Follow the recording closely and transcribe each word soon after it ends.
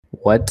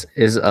What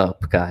is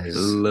up, guys?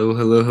 Hello,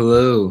 hello,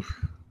 hello.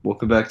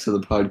 Welcome back to the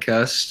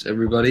podcast,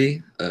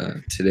 everybody.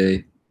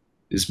 Today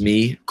is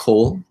me,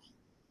 Cole,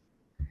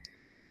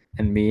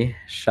 And me,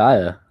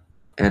 Shia.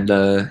 and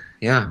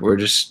yeah, we're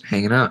just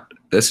hanging out.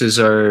 This is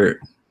our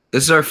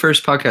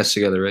first podcast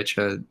together, right,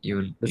 Chad? You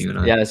and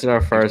I. This is our I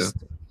think so. first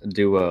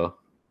duo.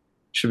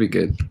 Should be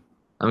good.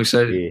 I'm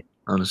excited, Yeah,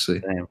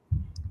 honestly. same.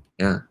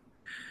 Yeah.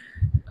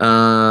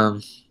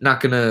 Not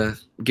gonna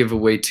give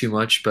away too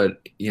much, but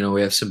we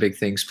have some big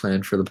things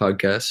planned for the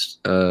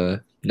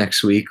podcast.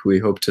 Next week we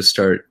hope to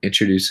start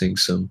introducing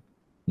some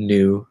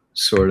new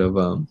sort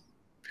of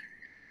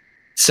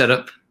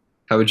setup.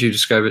 How would you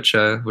describe it,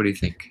 Shia? What do you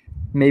think?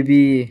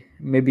 Maybe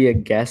a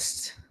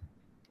guest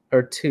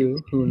or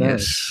two. Who knows?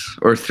 Yes,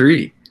 or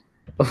three.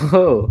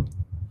 Oh,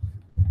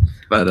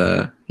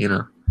 But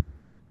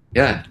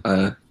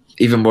yeah.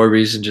 Even more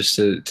reason just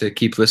to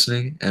keep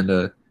listening,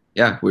 and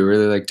yeah, we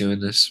really like doing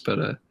this. But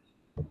all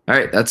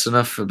right, that's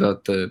enough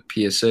about the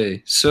PSA.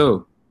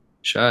 So,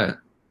 Shia,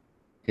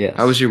 yes.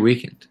 how was your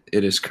weekend?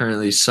 It is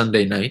currently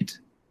Sunday night.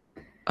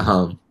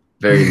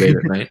 Very late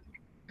at night.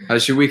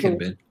 How's your weekend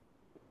been?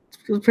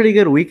 It was a pretty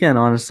good weekend,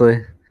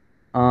 honestly.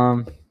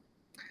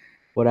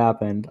 What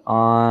happened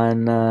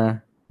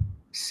on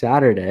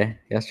Saturday?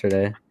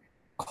 Yesterday,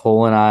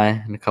 Cole and I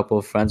and a couple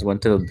of friends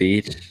went to the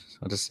beach.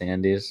 Went to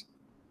Sandy's.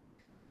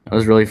 It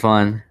was really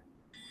fun.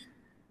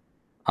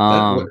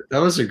 That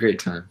was a great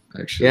time,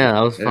 actually. Yeah,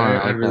 that was fun. I I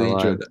like that really a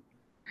lot. enjoyed that.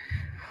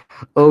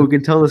 Oh, we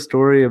can tell the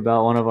story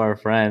about one of our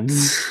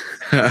friends.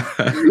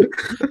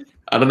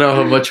 I don't know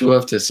how much we'll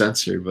have to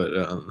censor, but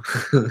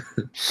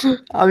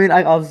I mean,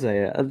 I'll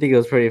say it. I think it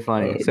was pretty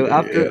funny. So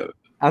after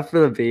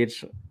the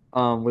beach,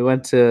 we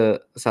went to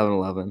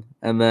 7-Eleven,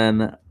 and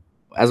then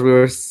as we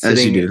were sitting,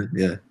 as you do,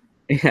 yeah,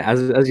 yeah,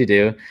 as you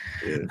do,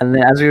 yeah. and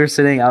then as we were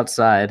sitting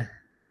outside,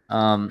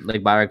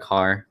 like by our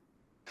car,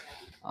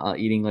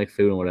 eating like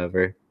food and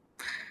whatever,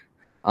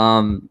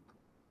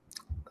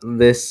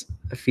 this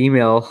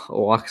female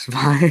walks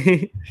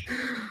by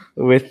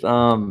with I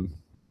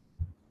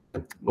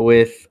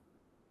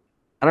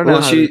don't know.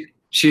 Well, How she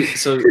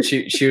was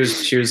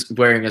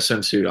wearing a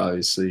swimsuit,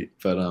 obviously,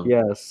 but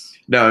yes.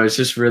 no, it's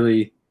just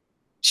really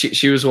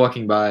she was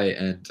walking by,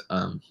 and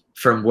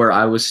from where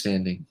I was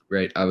standing,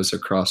 right, I was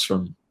across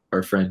from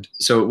our friend,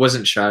 so it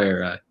wasn't Shy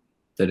or I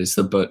that is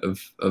the butt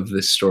of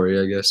this story,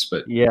 I guess,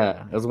 but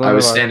Yeah, it was one I of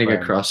was our standing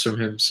friends. across from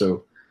him,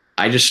 so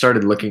I just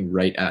started looking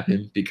right at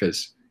him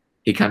because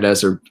he kind of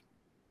has a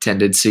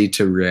tendency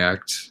to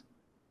react.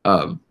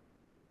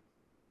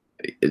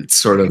 It's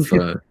sort of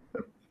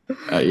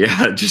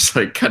yeah, just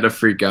like kind of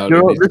freak out.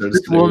 Girl,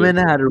 this woman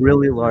had a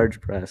really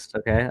large breast.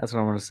 Okay, that's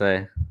what I'm gonna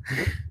say.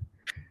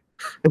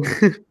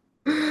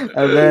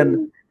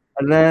 and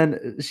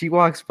then she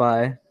walks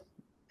by,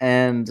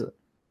 and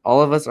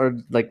all of us are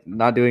like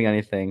not doing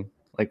anything.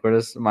 Like we're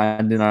just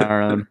minding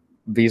our own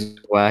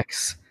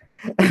beeswax.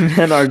 And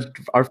then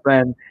our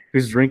friend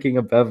who's drinking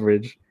a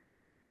beverage,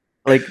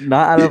 like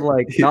not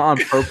on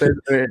purpose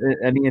or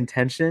any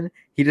intention,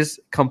 he just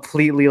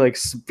completely like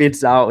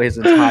spits out his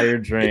entire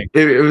drink.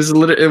 It was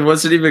literally, it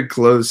wasn't even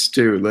close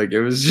to, like,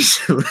 it was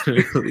just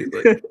literally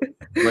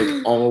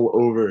like all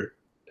over.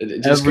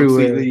 It just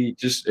Everywhere. completely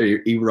just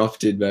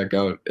erupted back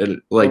out,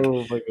 and like,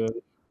 oh my god.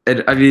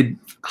 and I mean,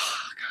 oh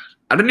God,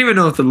 I don't even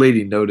know if the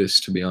lady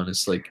noticed, to be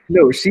honest. Like,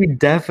 No, she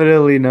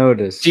definitely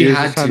noticed. she She was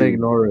had just trying to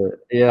ignore it.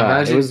 Yeah,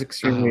 imagine. it was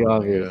extremely Oh my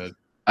obvious.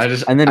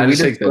 God. And then I we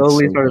just just think that's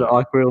slowly so started funny.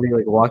 awkwardly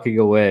like walking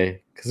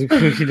away because we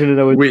didn't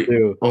know what to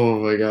do. Oh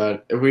my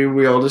God,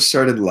 we all just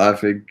started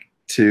laughing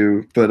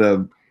too, but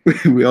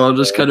we all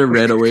just kind of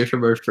ran away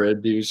from our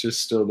friend. He was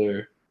just still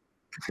there.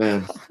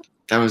 Man,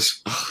 that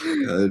was,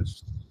 oh God.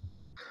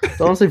 It's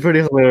honestly pretty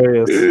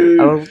hilarious.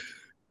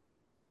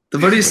 The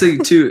funniest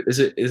thing too is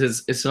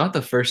it's not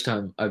the first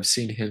time I've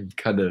seen him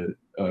kind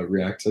of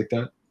react like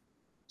that.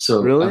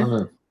 So Really? I don't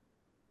know.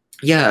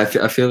 Yeah,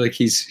 I feel like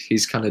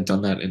he's kind of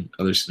done that in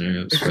other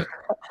scenarios, but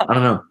I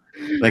don't know.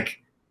 Like,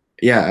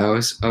 yeah, I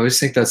always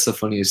think that's the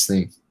funniest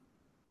thing.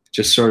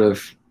 Just sort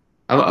of,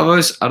 I've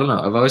always, I don't know,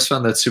 I've always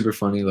found that super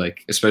funny.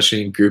 Like,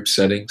 especially in group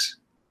settings,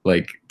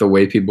 like the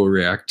way people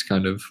react,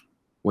 kind of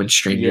when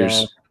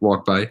strangers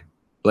walk by.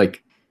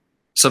 Like,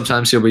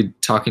 sometimes you'll be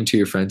talking to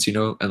your friends,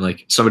 and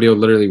like somebody will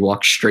literally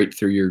walk straight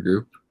through your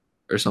group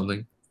or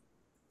something,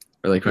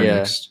 or like right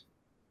next.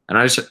 And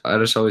I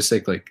just always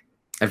think, like,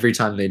 every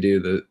time they do,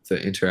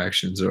 the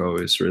interactions are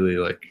always really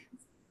like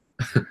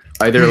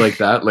either like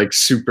that, like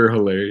super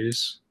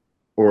hilarious,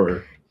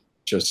 or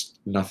just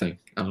nothing.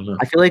 I don't know.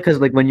 I feel like because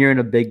like when you're in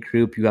a big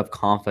group, you have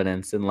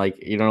confidence and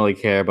like you don't really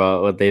care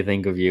about what they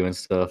think of you and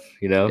stuff.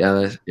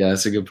 Yeah,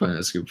 that's a good point.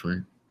 That's a good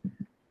point.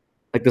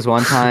 Like this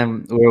one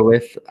time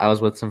I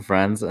was with some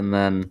friends, and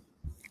then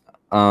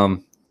we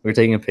were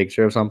taking a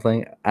picture of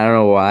something. I don't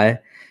know why.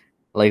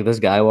 Like this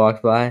guy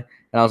walked by,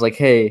 and I was like,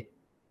 "Hey,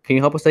 can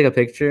you help us take a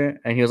picture?"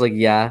 And he was like,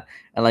 "Yeah."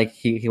 And like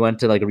he went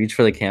to like reach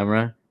for the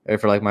camera or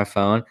for like my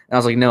phone, and I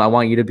was like, "No, I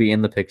want you to be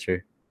in the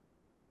picture."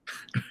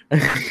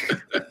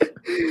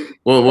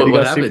 Well, And he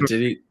what got happened?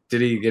 super-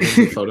 Did he get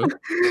in the photo?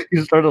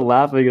 He started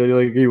laughing and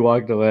like he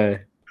walked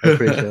away. That's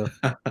pretty chill.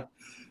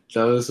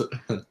 That was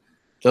that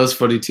was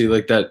funny too.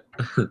 Like that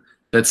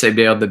that same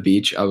day on the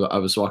beach, I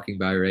was walking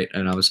by, right,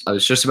 and I was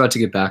just about to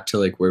get back to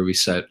like where we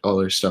set all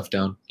our stuff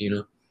down.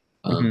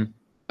 Mhm.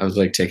 I was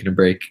like taking a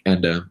break,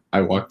 and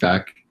I walked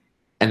back,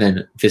 and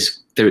then this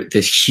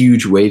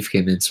huge wave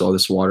came in, so all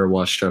this water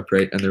washed up,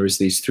 right, and there was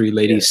these three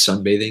ladies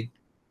sunbathing,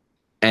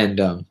 and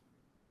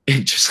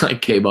it just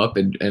like came up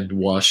and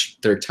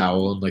washed their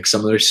towel, and like some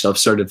of their stuff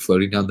started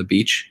floating down the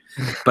beach.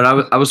 But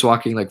I was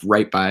walking like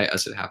right by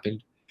as it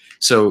happened.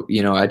 So,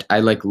 I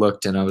like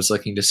looked and I was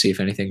looking to see if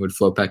anything would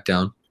float back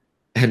down.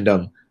 And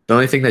the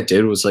only thing that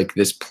did was like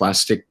this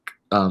plastic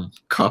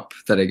cup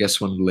that I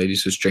guess one of the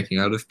ladies was drinking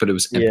out of, but it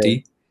was Yeah.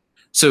 empty.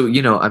 So,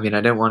 I mean,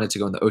 I didn't want it to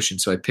go in the ocean.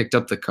 So I picked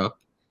up the cup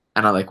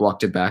and I like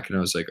walked it back and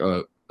I was like,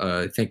 oh,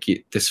 thank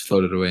you. This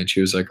floated away. And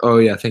she was like, oh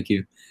yeah, thank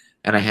you.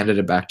 And I handed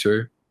it back to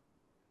her.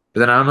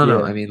 But then I don't know.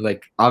 Yeah. I mean,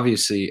 like,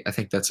 obviously, I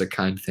think that's a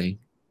kind thing.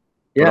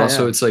 Yeah. But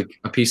also, yeah. it's like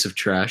a piece of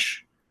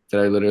trash that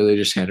I literally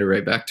just handed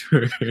right back to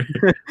her.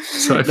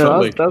 So I No,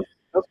 felt like,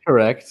 that's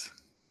correct.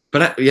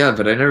 but I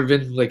never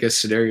been like a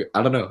scenario.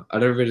 I don't know.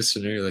 I've never been a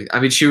scenario like. I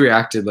mean, she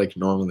reacted like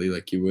normally,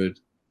 like you would,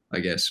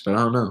 I guess. But I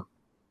don't know.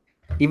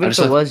 Even I if just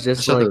it thought, was I just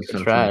just thought that like was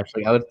kind of funny. trash,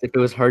 like I would, if it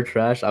was her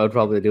trash, I would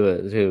probably do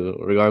it too,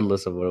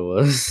 regardless of what it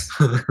was.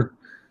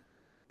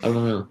 I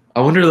don't know.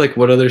 I wonder like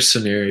what other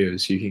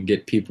scenarios you can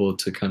get people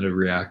to kind of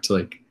react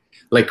like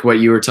what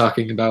you were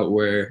talking about,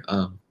 where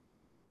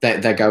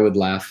that guy would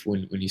laugh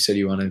when you said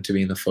you wanted him to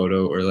be in the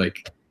photo, or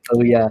like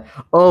Oh yeah.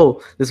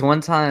 Oh, this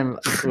one time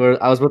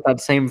where I was with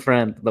that same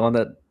friend, the one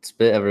that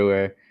spit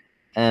everywhere,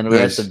 and we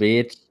were at the nice.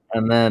 beach,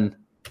 and then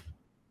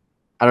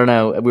I don't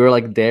know, we were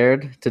like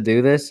dared to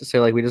do this,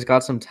 so like we just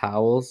got some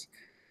towels,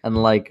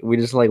 and like we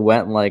just like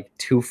went like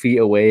 2 feet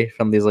away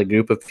from these like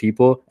group of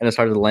people, and just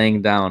started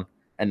laying down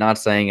and not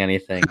saying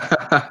anything.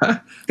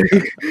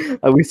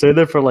 And we stayed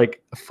there for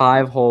like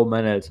 5 whole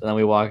minutes, and then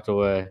we walked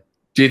away.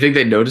 Do you think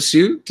they noticed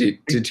you? Did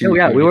Oh you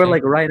yeah, hear we were anything?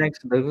 like right next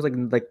to. There was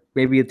like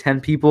maybe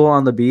 10 people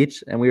on the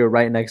beach, and we were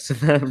right next to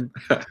them.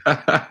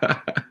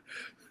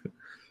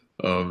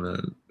 Oh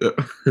man.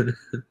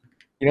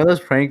 You know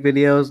those prank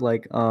videos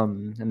like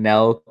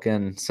Nelk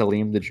and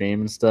Salim the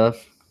Dream and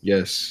stuff?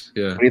 Yes.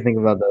 Yeah. What do you think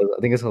about those?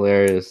 I think it's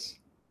hilarious.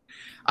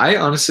 I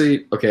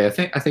honestly, okay, I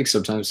think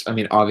sometimes, I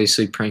mean,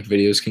 obviously prank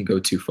videos can go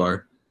too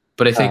far,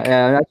 but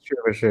Yeah, that's true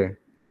for sure.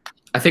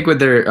 I think when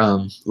they're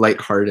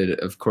lighthearted,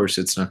 of course,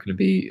 it's not going to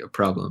be a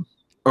problem,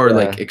 or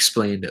like Yeah,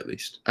 explained at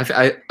least.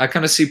 I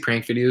kind of see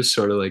prank videos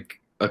sort of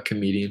like a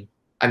comedian.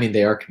 I mean,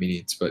 they are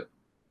comedians, but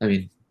I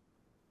mean,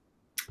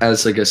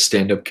 as like a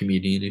stand-up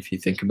comedian, if you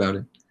think about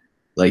it,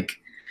 like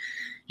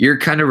you're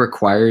kind of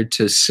required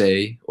to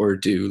say or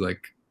do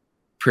like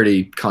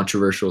pretty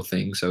controversial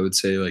things. I would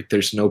say like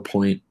there's no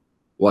point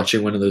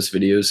watching one of those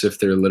videos if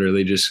they're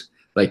literally just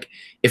like,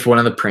 if one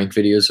of the prank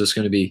videos was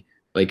going to be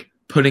like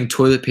putting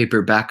toilet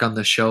paper back on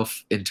the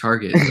shelf in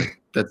Target,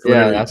 like that's yeah,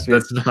 literally, that's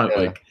that's not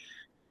yeah. like,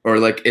 or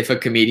like if a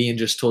comedian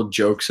just told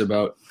jokes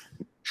about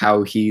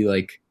how he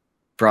like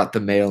brought the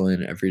mail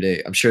in every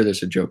day. I'm sure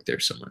there's a joke there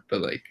somewhere,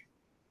 but like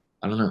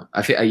I don't know.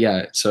 I feel,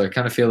 yeah, so I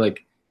kind of feel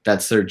like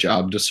that's their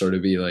job to sort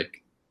of be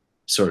like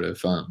sort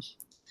of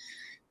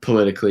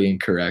politically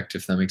incorrect,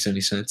 if that makes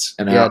any sense.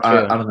 And Yeah, I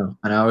true. don't know.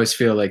 And I always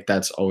feel like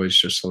that's always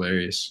just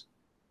hilarious.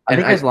 I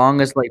And think as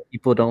long as like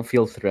people don't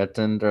feel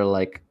threatened or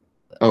like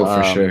oh,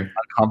 for sure.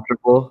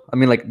 uncomfortable. I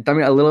mean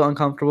a little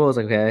uncomfortable is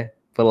okay,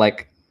 but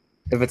like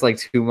if it's like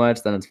too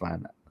much, then it's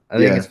fine. I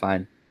think Yeah. it's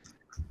fine.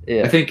 I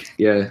Yeah. think,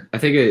 yeah, I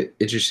think an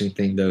interesting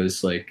thing though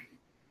is like,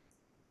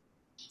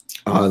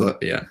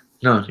 yeah.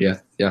 No, yeah,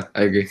 yeah,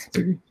 I agree. I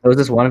agree. There was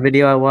this one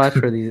video I watched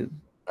where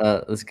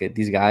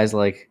these guys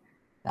like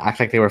act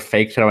like they were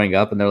fake throwing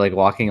up, and they're like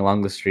walking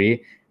along the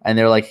street, and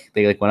they like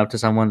went up to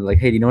someone like,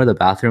 "Hey, do you know where the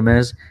bathroom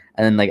is?"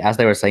 And then like as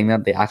they were saying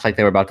that, they act like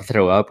they were about to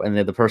throw up, and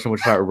then the person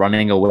would start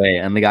running away,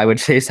 and the guy would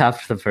chase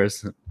after the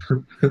person.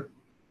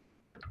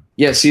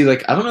 Yeah, see,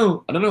 like I don't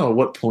know at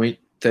what point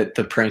that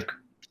the prank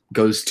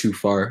goes too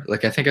far.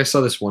 Like I think I saw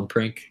this one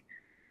prank,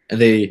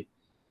 and they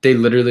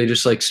literally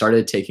just like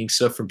started taking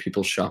stuff from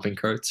people's shopping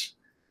carts,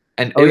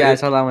 and Oh yeah, I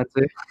saw that one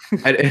too.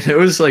 and it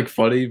was like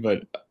funny,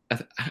 but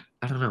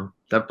I don't know.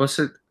 That must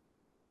have,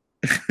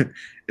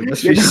 it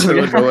must Yeah, be no, so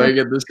yeah. annoying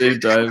at the same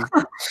time.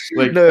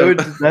 Like No, it would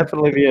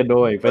definitely be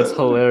annoying, but it's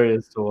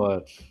hilarious to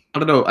watch. I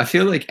don't know. I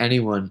feel like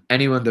anyone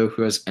though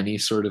who has any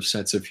sort of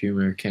sense of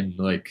humor can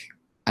like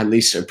at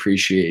least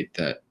appreciate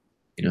that.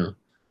 You know, Yeah,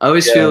 I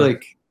always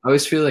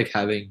feel like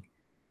having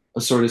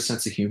a sort of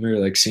sense of humor,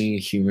 like seeing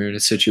humor in a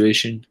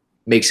situation,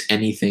 makes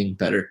anything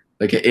better.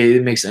 Like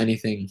it makes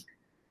anything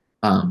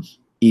um,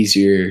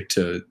 easier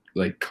to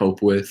like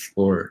cope with,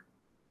 or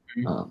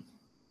um,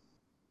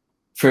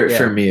 for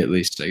yeah. me at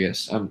least. I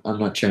guess I'm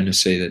not trying to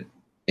say that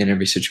in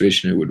every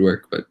situation it would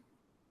work, but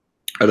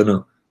I don't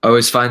know. I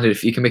always find that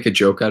if you can make a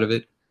joke out of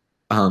it,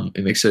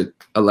 it makes it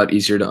a lot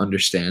easier to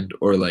understand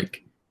or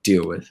like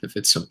deal with if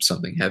it's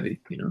something heavy,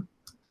 you know?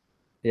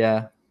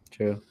 Yeah,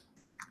 true.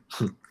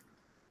 Yeah.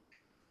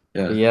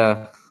 But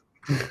yeah.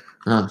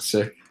 Oh,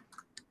 sick.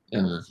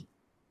 Yeah, man.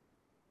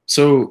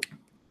 So,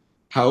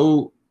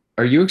 how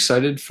are you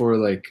excited for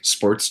like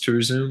sports to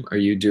resume? Are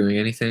you doing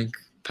anything,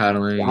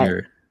 paddling Yeah,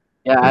 or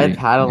yeah, I had doing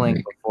paddling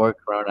anything? before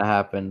Corona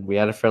happened. We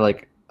had it for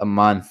like a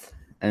month,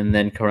 and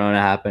then Corona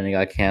happened and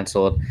got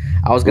canceled.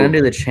 I was gonna Well,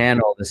 do the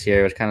channel this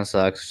year, which kind of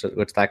sucks,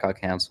 which that got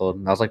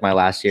canceled. That was like my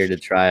last year to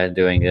try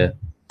doing it.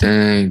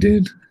 dang,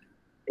 dude.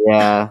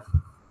 Yeah.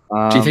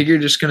 Do you think Um. you're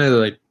just gonna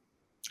like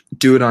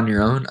do it on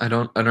your own? I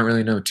don't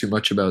really know too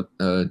much about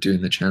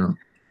doing the channel.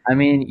 I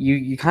mean,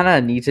 you kind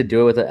of need to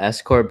do it with an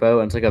escort boat,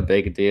 and it's like a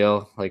big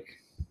deal. Like,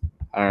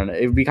 I don't know,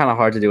 it'd be kind of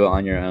hard to do it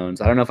on your own.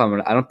 So I don't know if I'm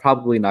gonna. I'm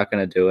probably not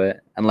gonna do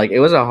it. And like, it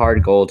was a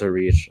hard goal to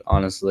reach,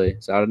 honestly.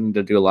 So I would need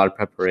to do a lot of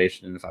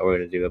preparation if I were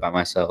to do it by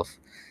myself.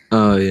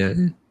 Oh yeah.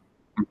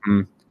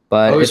 Mhm. I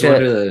But always if it,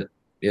 wonder that.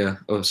 Yeah.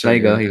 Oh, no, sorry.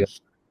 you Go go, you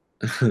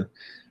go. ahead.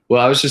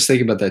 Well, I was just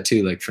thinking about that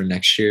too. Like for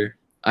next year,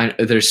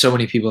 there's so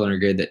many people that are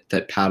good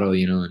that paddle,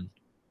 and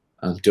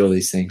do all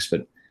these things.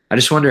 But I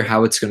just wonder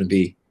how it's going to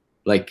be.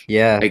 Like,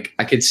 Yeah.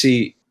 I could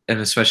see, and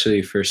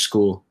especially for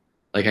school,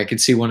 like I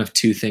could see one of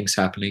two things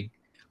happening.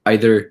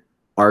 Either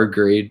our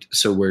grade,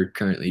 so we're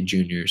currently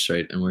juniors,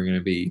 right, and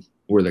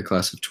we're the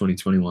class of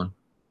 2021,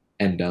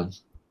 and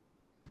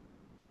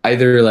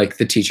either like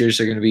the teachers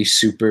are going to be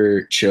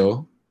super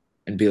chill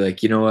and be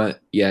like, you know what,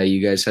 yeah,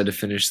 you guys had to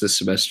finish the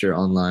semester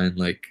online,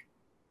 like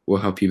we'll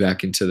help you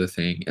back into the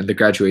thing, and the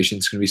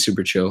graduation's going to be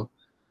super chill,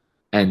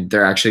 and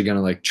they're actually going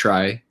to like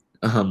try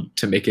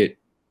to make it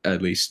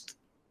at least,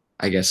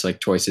 I guess, like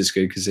twice as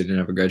good because they didn't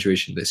have a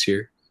graduation this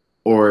year,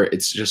 or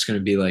it's just going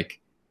to be like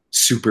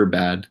super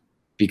bad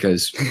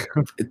because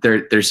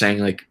they're saying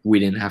like we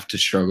didn't have to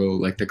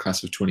struggle like the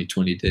class of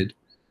 2020 did.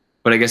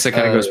 But I guess that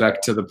kind of goes Yeah.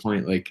 back to the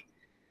point, like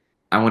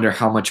I wonder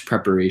how much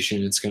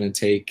preparation it's going to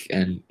take,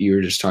 and you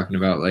were just talking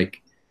about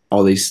like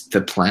all these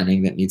the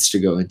planning that needs to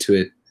go into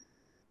it.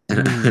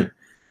 Mhm. And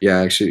yeah,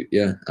 actually,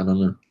 yeah, I don't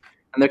know.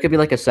 And there could be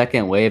like a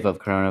second wave of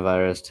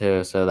coronavirus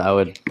too. So that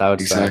would suck.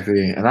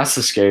 Exactly. And that's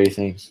the scary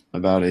thing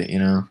about it.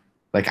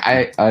 Like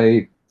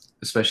I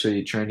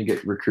especially trying to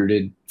get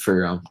recruited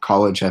for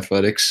college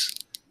athletics,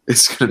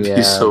 it's gonna be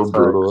Yeah. so So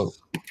brutal.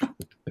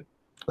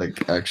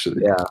 Like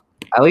actually. yeah.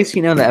 At least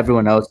you know that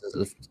everyone else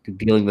is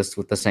dealing this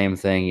with the same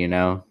thing.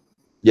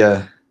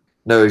 Yeah.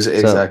 No, So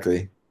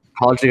exactly.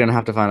 college are gonna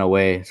have to find a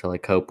way to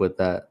like cope with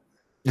that.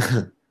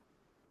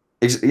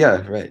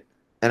 Yeah, right.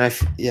 And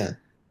yeah.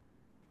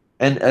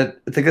 And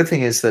the good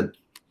thing is that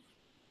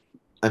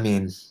I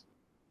mean,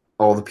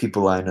 all the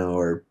people I know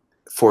are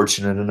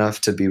fortunate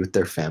enough to be with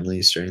their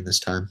families during this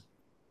time.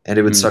 And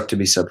it would Mhm. suck to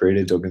be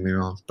separated, don't get me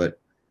wrong, but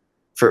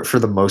for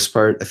the most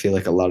part, I feel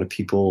like a lot of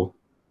people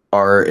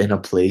are in a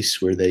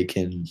place where they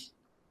can,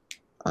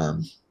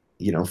 um,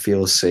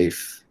 feel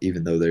safe,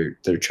 even though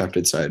they're trapped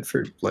inside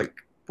for like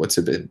what's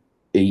it been,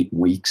 8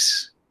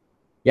 weeks?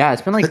 Yeah,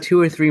 it's been like 2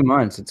 or 3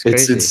 months. It's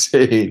It's crazy.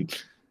 insane.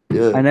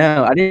 Yeah. I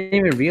know. I didn't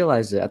even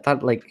realize it. I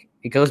thought like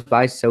it goes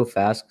by so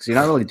fast because you're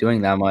not really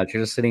doing that much.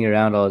 You're just sitting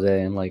around all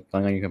day and like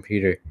going on your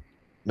computer.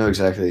 No,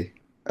 exactly.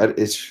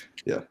 It's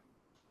yeah.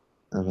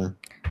 I don't know.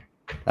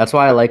 That's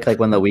why I like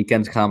when the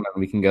weekends come and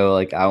we can go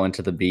like out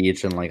into the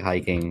beach and like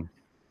hiking.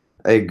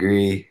 I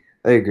agree.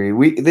 I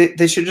agree.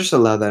 They should just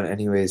allow that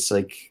anyways.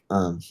 Like,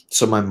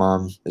 so my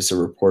mom is a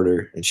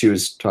reporter and she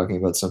was talking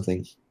about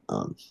something.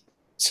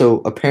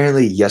 So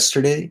apparently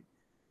yesterday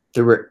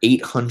there were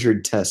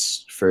 800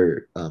 tests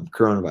for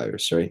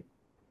coronavirus, right?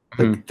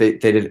 Mhm. Like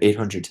they did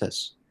 800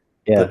 tests.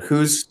 But Yeah.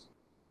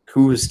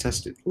 who was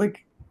tested?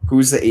 Like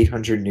who's the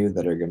 800 new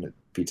that are going to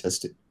be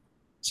tested?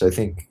 So I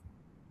think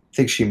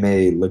she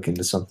may look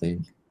into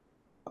something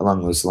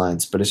along those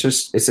lines, but it's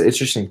an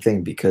interesting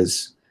thing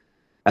because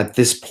at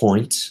this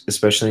point,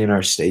 especially in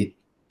our state,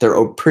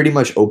 they're pretty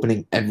much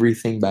opening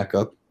everything back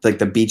up. Like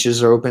the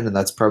beaches are open, and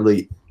that's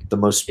probably the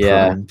most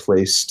Yeah. prime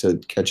place to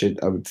catch it,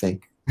 I would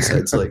think,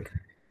 besides like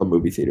a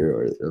movie theater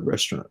or a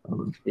restaurant. I don't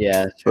know.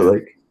 Yeah, But true.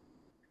 like,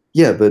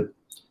 yeah, but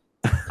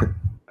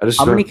I just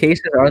How many don't.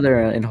 cases are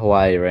there in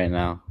Hawaii right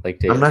now? I'm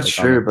not Like on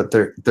sure, but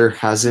there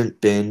hasn't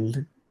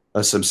been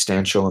a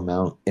substantial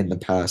amount in the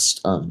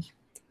past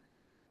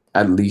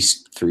at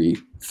least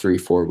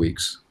 4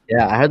 weeks.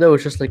 Yeah, I heard there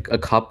was just like a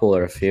couple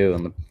or a few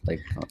on the like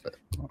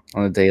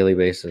on a daily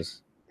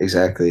basis.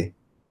 Exactly.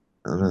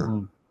 I don't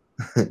know.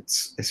 Mhm.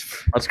 It's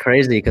That's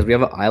crazy because we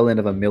have an island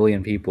of 1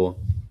 million people.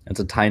 It's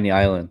a tiny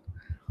island.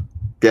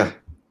 yeah,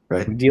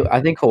 right.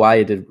 I think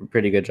Hawaii did a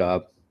pretty good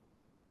job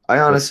I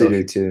with honestly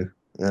do social. too.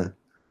 Yeah.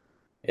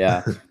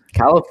 Yeah.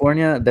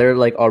 California, they're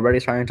like already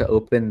starting to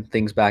open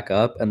things back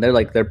up and they're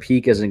like their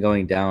peak isn't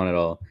going down at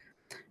all.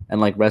 And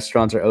like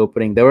restaurants are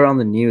opening. They were on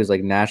the news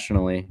like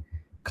nationally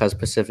because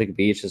Pacific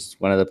Beach is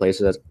one of the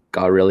places that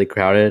got really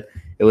crowded.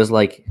 It was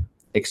like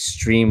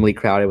extremely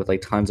crowded with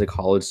like tons of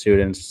college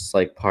students just,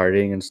 like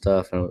partying and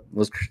stuff and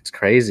it's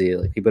crazy.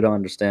 Like people don't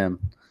understand.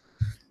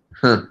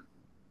 Huh.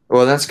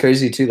 Well, that's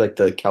crazy too. Like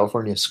the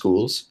California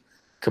schools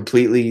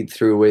completely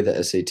threw away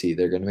the SAT.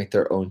 They're gonna make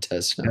their own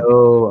test now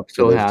Oh, I'm for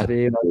so those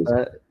happy about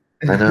tests.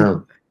 I that.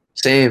 know.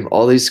 Same.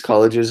 All these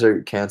colleges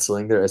are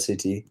canceling their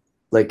SAT.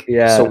 Like, so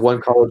Yeah.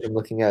 one college I'm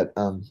looking at,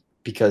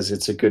 because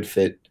it's a good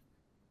fit,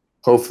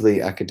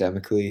 hopefully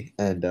academically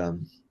and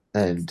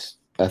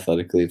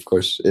athletically, of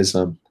course, is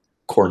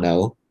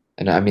Cornell.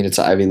 And I mean, it's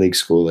an Ivy League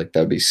school, like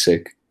that'd be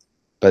sick.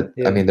 But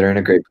I Yeah. mean, they're in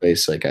a great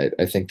place. Like I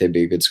think they'd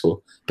be a good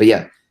school. But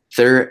yeah,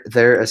 they're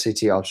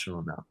SAT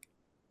optional now.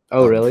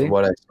 Oh, From really?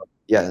 what I saw.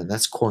 Yeah, and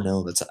that's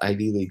Cornell. That's an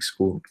Ivy League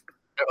school.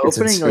 They're It's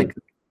opening insane.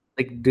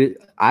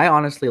 I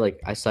honestly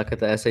I suck at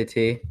the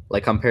SAT.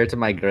 Like compared to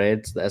my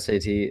grades, the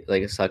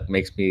SAT suck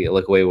makes me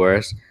look way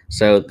worse.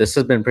 So this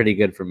has been pretty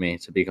good for me,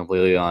 to be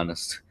completely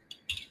honest.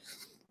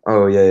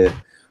 Oh yeah, yeah.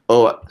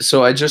 Oh,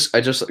 so I just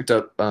looked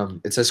up.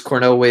 It says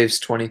Cornell waives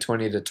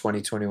 2020 to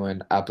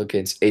 2021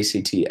 applicants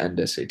ACT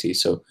and SAT.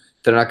 So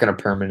they're not going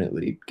to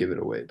permanently give it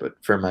away, but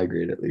for my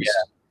grade at least.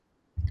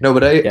 No,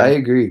 but I Yeah.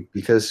 agree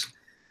because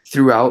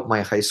throughout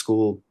my high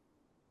school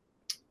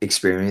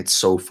experience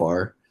so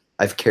far,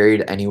 I've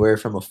carried anywhere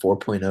from a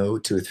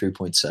 4.0 to a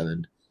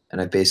 3.7,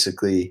 and I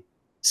basically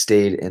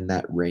stayed in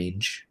that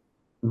range.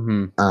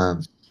 Hmm.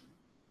 Um,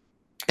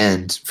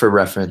 and for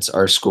reference,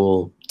 our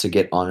school to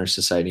get honor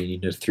society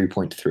needed a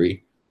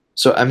 3.3.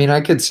 So I mean,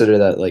 I consider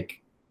that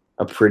like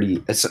a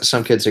pretty.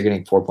 Some kids are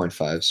getting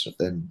 4.5s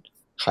and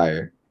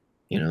higher,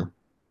 you know.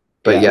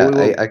 But Yeah.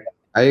 yeah,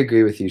 I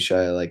agree with you,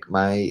 Shia. Like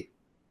my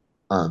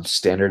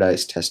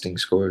standardized testing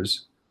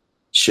scores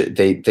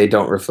they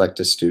don't reflect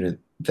a student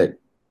that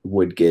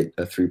would get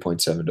a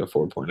 3.7 to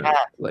 4.0 Yeah,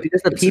 like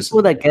because the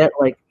people consistently. that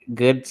get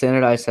good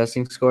standardized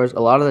testing scores, a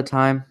lot of the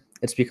time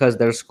it's because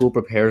their school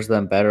prepares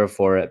them better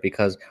for it.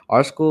 Because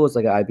our school is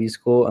like an IB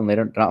school, and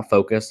they're not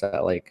focused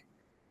at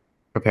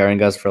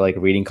preparing us for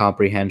reading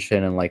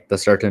comprehension and the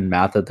certain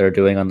math that they're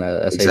doing on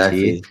the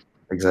SAT.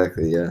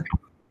 Exactly, yeah,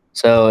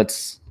 So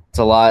it's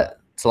a lot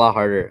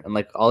harder,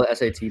 and all the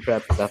SAT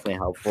prep is definitely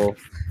helpful,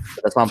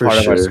 but that's not for part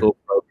of our sure. school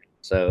program.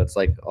 So it's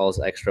all this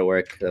extra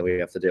work that we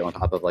have to do on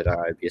top of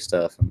our IB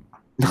stuff, and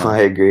you No, know. I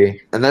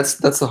agree, and that's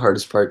the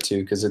hardest part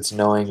too, because it's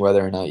knowing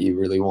whether or not you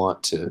really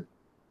want to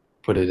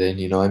put it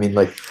in. I mean,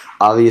 like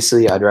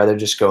obviously, I'd rather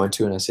just go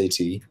into an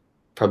SAT,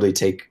 probably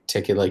take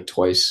it like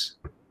twice,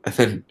 and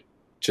then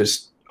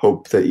just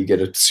hope that you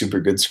get a super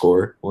good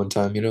score one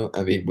time.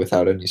 I mean,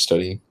 without any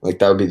studying, like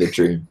that would be the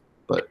dream.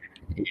 But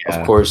of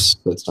Yeah. course,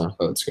 that's not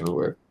how it's gonna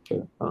work.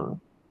 But I don't know.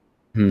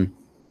 Hmm.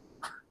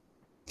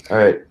 All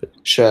right,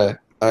 Sha,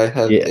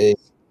 Yeah.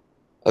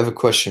 I have a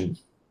question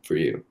for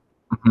you.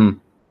 Mhm.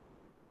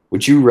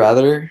 Would you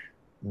rather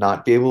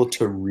not be able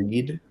to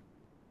read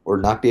or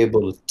not be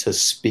able to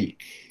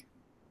speak?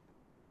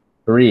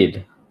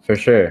 Read for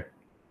sure.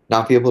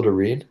 Not be able to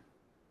read?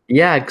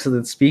 Yeah, because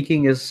the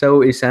speaking is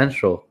so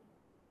essential.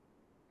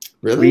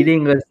 Really?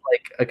 Reading is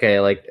okay,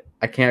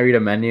 I can't read a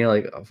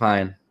menu.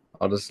 Fine,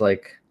 I'll just do.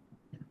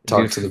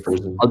 Talk to the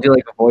person. I'll do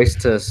a voice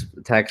to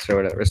text or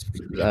whatever,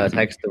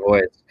 text to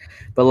voice.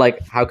 But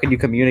how can you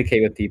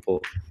communicate with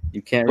people?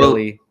 You can't Well,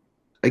 really.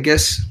 I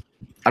guess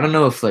I don't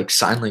know if like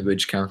sign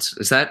language counts.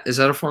 Is that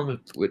a form of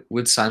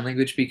would sign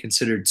language be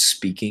considered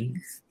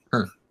speaking?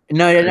 Huh.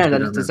 No, I yeah, no, actually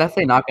don't that's know.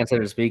 definitely not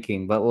considered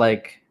speaking. But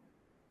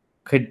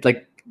could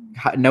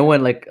no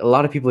one a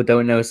lot of people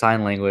don't know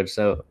sign language,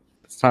 so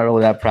it's not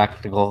really that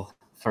practical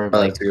for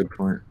Oh, that's a good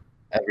point.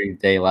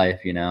 everyday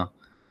life, you know.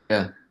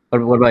 Yeah. What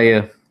about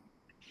you?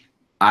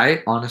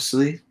 I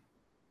honestly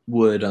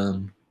would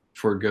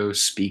forego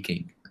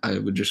speaking. I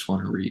would just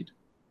want to read.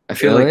 I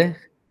feel like Really?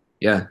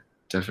 yeah,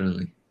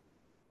 definitely.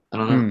 I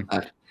don't know. Hmm.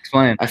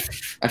 Explain.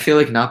 I feel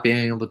like not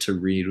being able to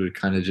read would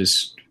kind of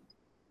just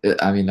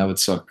I mean that would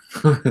suck.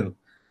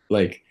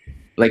 like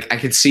I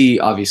could see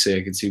obviously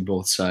I could see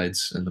both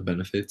sides and the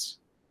benefits,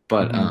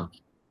 but Hmm.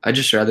 I'd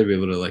just rather be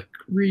able to like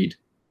read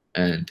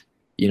and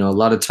a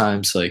lot of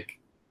times like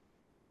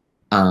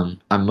I'm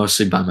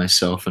mostly by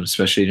myself and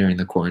especially during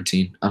the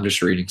quarantine, I'm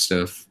just reading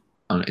stuff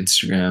on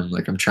Instagram.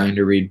 Like I'm trying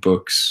to read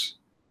books.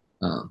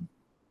 Um,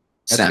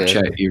 That's good.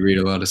 Snapchat, you read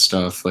a lot of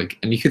stuff like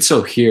and you could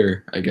still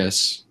hear, I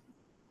guess,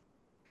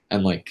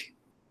 and like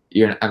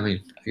I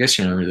mean I guess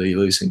you're not really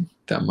losing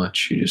that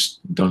much, you just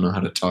don't know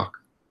how to talk.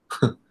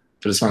 But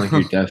it's not like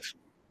you're deaf,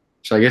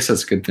 so I guess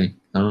that's a good thing.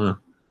 I don't know,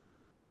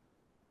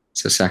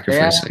 it's a Yeah,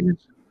 sacrifice, I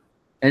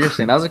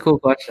interesting. That was a cool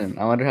question.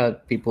 I wonder how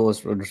people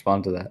would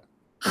respond to that.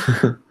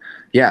 guess.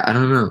 Yeah, I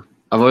don't know.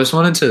 I've always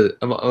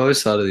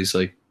thought of these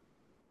like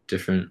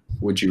different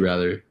would you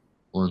rather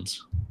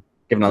ones.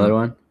 Give Huh. another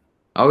one.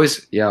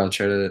 Yeah, I'll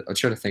try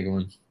to think of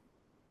one.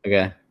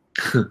 Okay.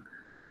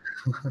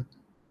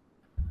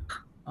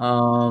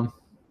 Um.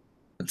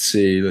 Let's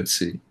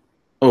see.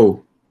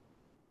 Oh,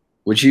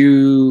 would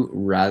you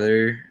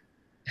rather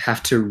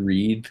have to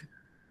read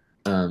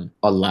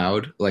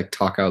aloud, like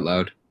talk out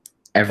loud,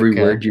 every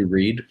Okay. word you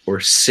read, or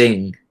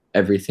sing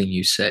everything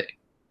you say?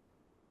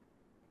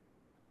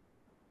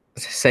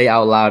 Say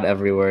out loud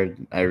every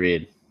word I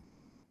read.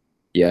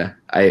 Yeah,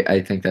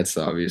 I think that's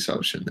the obvious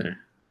option there.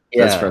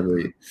 That's Yeah.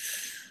 probably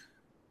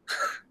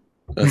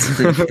that's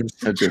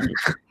such a.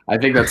 I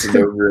think that's a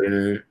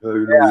no-brainer.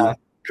 I'm gonna be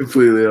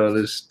completely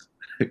honest.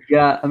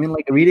 Yeah, I mean,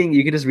 like reading,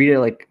 you could just read it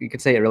like you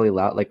could say it really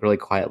loud, like really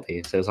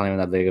quietly, so it's not even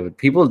that big of a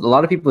people. A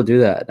lot of people do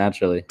that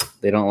naturally.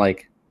 They don't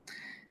like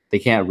they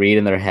can't read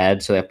in their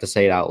head, so they have to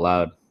say it out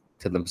loud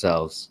to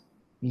themselves.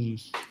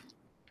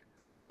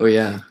 Oh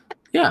yeah,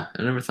 yeah.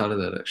 I never thought of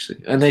that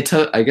actually. And they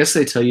tell, I guess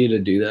they tell you to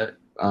do that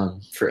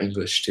for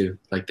English too.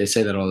 Like they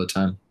say that all the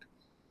time.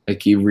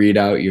 Like you read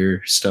out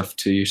your stuff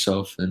to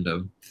yourself, and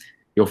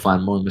you'll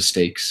find more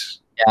mistakes.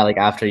 Yeah, like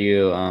after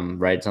you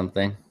write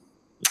something.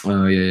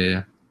 Oh yeah, yeah,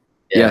 yeah.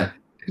 Yeah. Yeah,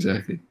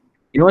 exactly.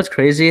 You know what's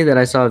crazy that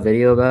I saw a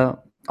video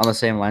about on the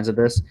same lines of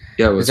this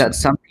Yeah, is what's that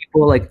some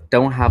people like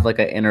don't have like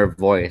an inner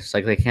voice,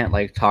 like they can't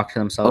like talk to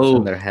themselves in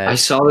Oh, their I head.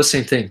 saw the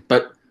same thing,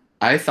 but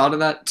I thought of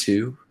that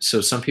too. So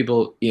some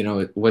people,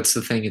 what's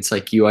the thing? It's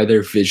like you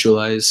either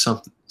visualize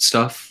some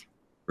stuff,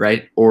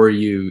 right? Or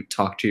you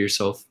talk to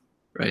yourself,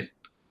 right?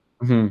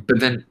 Hmm. But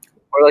then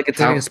Or like it's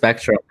like a how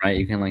spectrum, right?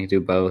 You can like do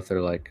both,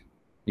 or like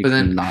you but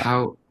then can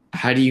not.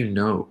 how do you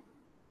know?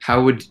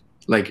 How would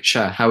like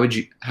Sha, how would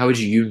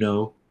you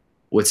know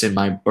what's in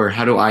my, or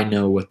how do I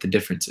know what the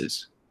difference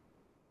is?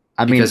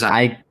 I Because mean,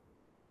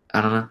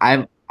 I don't know. I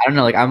don't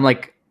know, like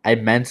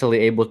I'm mentally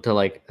able to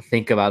like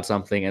think about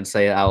something and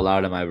say it out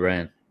loud in my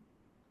brain.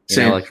 You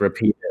know, Same. like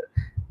repeat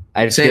it.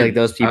 I just feel like Same.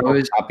 those I people would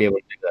always not be able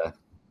to do that.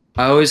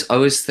 I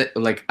always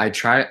like I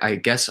try. I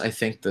guess I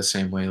think the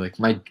same way. Like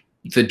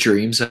the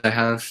dreams I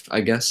have.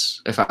 I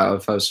guess if I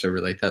was to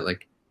relate that,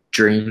 like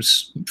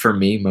dreams for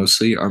me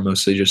mostly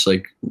just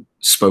like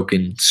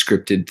spoken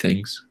scripted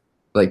things.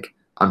 Like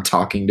I'm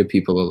talking to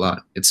people a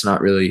lot. It's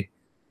not really.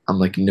 I'm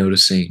like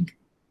noticing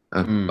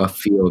a Mm.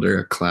 field or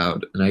a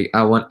cloud, and I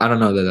don't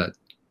know that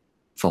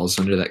falls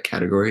under that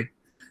category.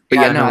 But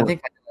Yeah, yeah, no, I no.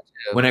 think I do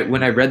that too.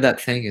 When I read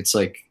that thing, it's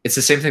like it's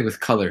the same thing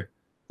with color.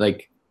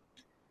 Like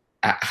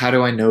how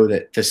do I know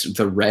that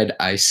the red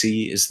I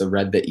see is the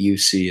red that you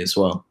see as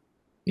well?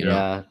 You know,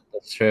 Yeah,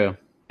 that's true.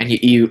 and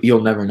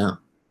you'll never know.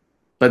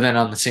 But then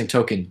on the same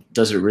token,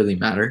 does it really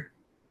matter?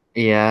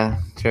 Yeah,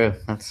 true.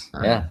 That's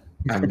I, yeah.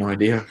 I have no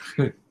idea.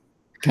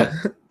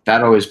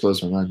 that always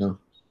blows my mind though.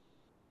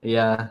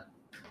 Yeah.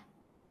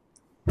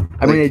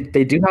 I mean, Like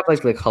they do have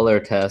like the color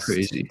it's test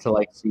crazy. to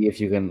like see if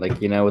you can like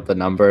with the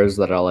numbers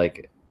that are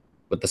like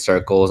with the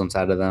circles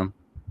inside of them.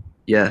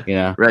 Yeah, You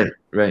know? right,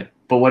 right.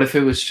 But what if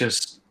it was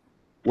just?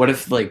 What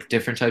if like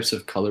different types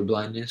of color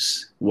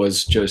blindness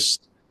was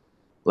just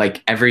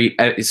like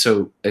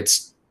so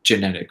it's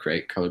genetic,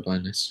 right? Color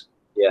blindness.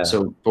 Yeah.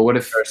 So, but what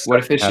if Or it's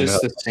kind of.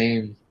 just the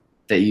same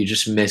that you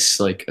just miss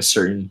like a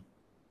certain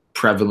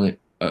prevalent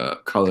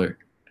color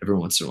every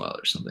once in a while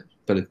or something?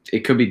 But it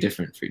could be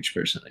different for each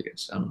person, I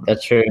guess. I don't know.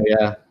 That's true.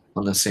 Yeah.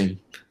 On the same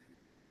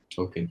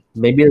token.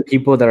 Maybe the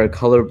people that are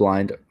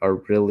colorblind are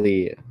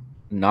really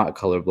not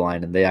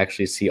colorblind, and they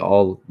actually see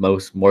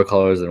most more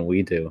colors than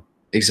we do. And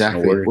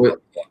Exactly. we're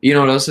What you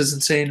know what else is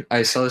insane?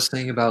 I saw this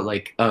thing about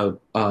like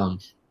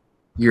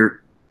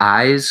your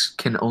eyes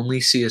can only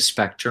see a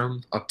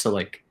spectrum up to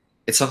like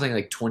it's something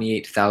like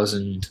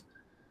 28,000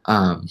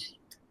 um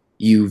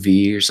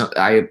UV or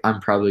something.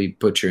 I'm probably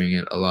butchering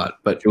it a lot,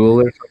 but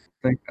jewel or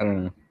something. I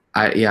don't know.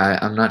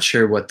 I'm not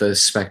sure what the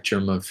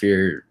spectrum of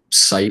your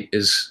sight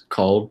is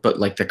called, but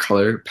like the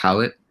color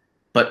palette.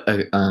 But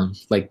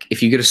like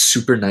if you get a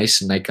super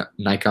nice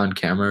Nikon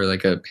camera,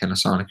 like a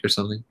Panasonic or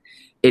something,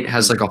 it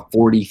has like a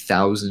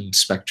 40,000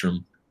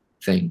 spectrum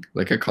thing,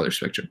 like a color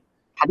spectrum.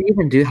 How do you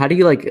even do? How do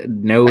you like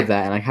know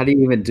that? And like, how do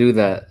you even do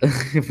that?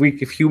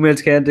 If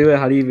humans can't do it,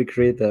 how do you even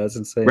create that? That's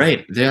insane.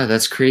 Right. Yeah,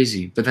 that's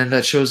crazy. But then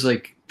that shows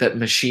like that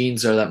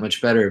machines are that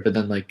much better. But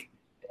then like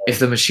if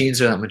the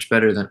machines are that much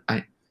better, then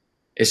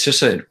it's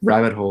just a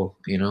rabbit hole,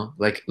 you know?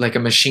 Like a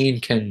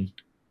machine can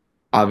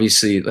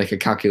obviously like a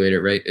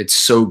calculator, right? It's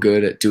so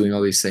good at doing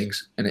all these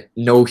things, and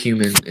no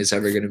human is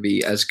ever going to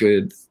be as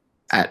good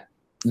at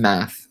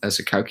math as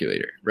a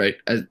calculator, right?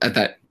 At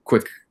that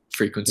quick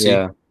frequency.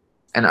 Yeah.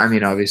 And I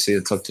mean, obviously,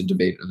 it's up to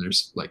debate, and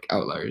there's like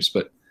outliers,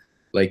 but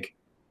like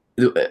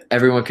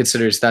everyone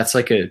considers that's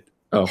like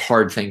a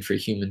hard thing for a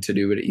human to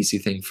do, but an easy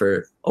thing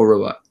for a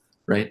robot,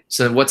 right?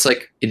 So what's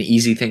like an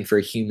easy thing for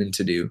a human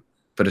to do,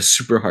 but a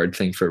super hard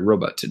thing for a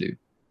robot to do?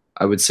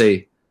 I would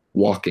say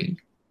walking,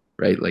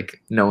 right?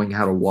 Like knowing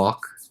how to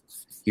walk.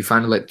 You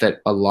find like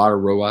that a lot of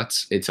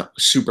robots, it's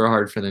super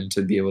hard for them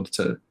to be able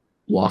to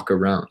walk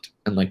around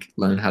and like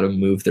learn how to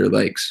move their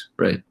legs,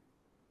 right?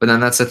 But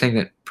then that's the thing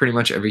that pretty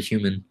much every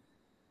human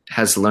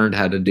has learned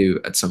how to do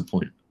at some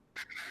point.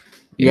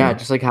 Yeah, Know?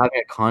 just like having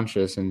a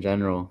conscious in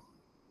general.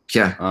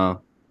 Yeah.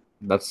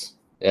 That's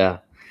yeah.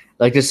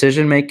 Like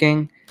decision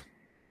making,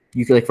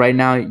 you can like right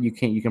now you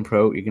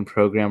can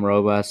program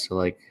robots to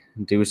like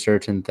do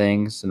certain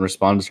things and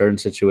respond to certain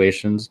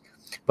situations.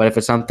 But if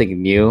it's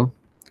something new,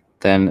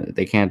 then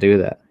they can't do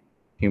that.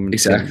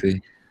 Humans can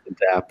Exactly.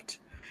 adapt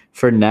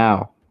for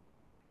now.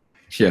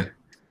 Yeah.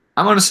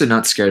 I'm honestly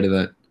not scared of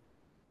that.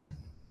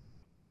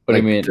 What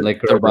do you Like mean?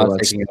 Like the robots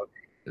robots. taking over?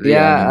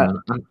 Yeah, Yeah,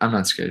 no, I'm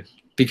not scared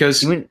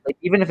because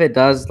even if it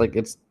does, like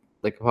it's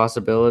like a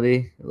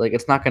possibility. Like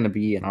it's not going to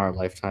be in our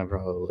lifetime,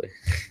 probably.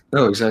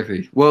 no,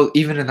 exactly. Well,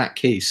 even in that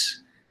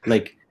case,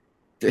 like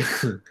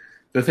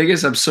The thing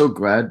is, I'm so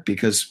glad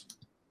because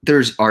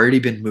there's already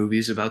been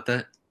movies about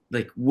that,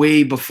 like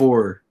way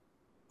before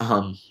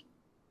um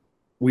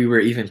we were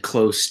even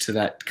close to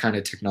that kind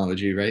of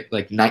technology, right?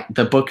 Like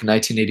the book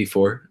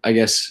 1984, I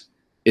guess,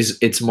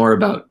 it's more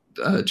about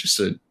just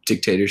a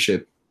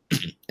dictatorship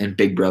and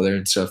Big Brother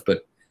and stuff,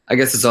 but I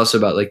guess it's also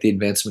about like the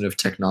advancement of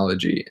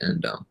technology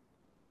and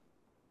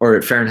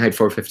or Fahrenheit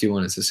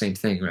 451 is the same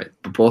thing, right?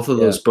 But both of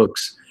Yeah. those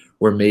books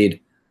were made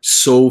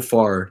so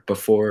far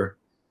before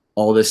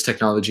all this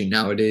technology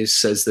nowadays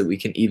says that we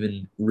can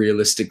even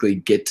realistically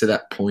get to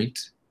that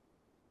point.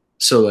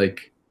 So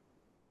like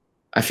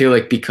I feel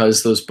like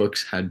because those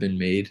books had been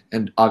made,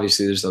 and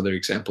obviously there's other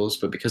examples,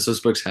 but because those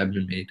books had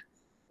been made,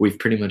 we've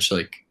pretty much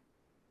like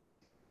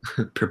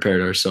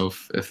prepared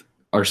ourselves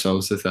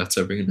if that's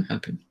ever going to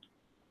happen.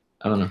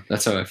 I don't know.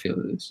 That's how I feel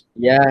it is.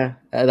 Yeah,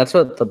 that's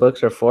what the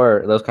books are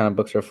for. Those kind of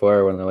books are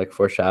for when they're like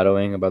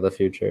foreshadowing about the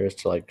future, is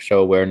to like show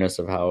awareness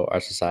of how our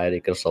society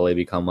could slowly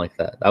become like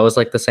that. That was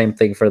like the same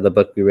thing for the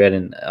book we read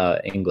in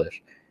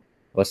English.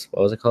 What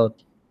was it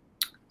called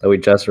that we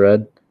just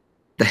read?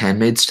 The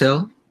Handmaid's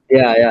Tale.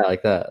 Yeah,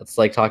 like that. It's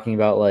like talking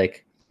about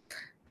like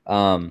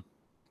um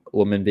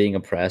women being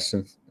oppressed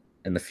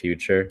in the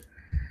future.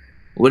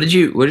 What did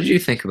you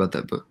think about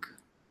that book?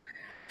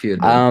 If you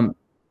had read. Um,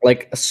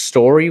 like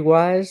story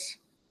wise,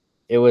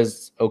 it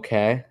was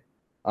okay.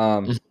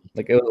 Mhm.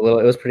 Like it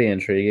was pretty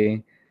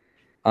intriguing.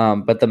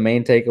 But the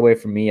main takeaway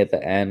for me at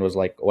the end was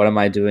like, what am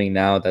I doing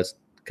now that's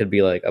could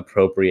be like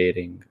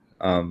appropriating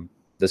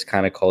this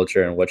kind of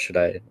culture, and what should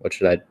I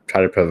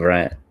try to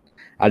prevent?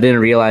 I didn't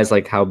realize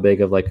like how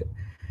big of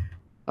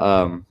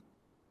um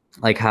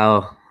like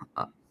how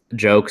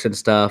jokes and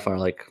stuff are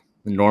like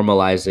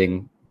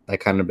normalizing that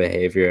kind of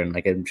behavior, and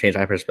like it changed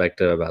my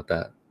perspective about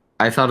that.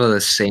 I thought of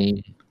the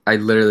same. I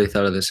literally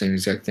thought of the same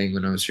exact thing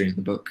when I was reading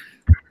the book.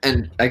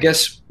 And I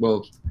guess,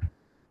 well,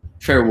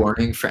 fair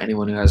warning for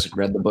anyone who hasn't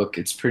read the book,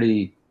 it's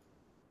pretty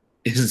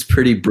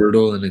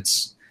brutal in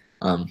its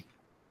um,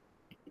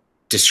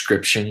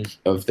 description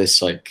of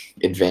this like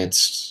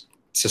advanced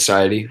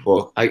society.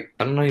 Well, I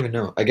don't even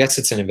know. I guess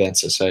it's an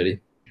advanced society.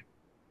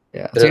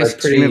 Yeah, it's They're like a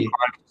like stream of pretty.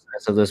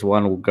 consciousness of this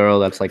one girl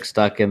that's like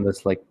stuck in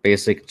this like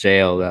basic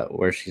jail that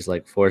where she's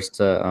like forced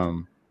to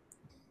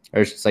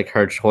or it's like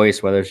her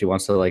choice whether she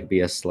wants to like be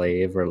a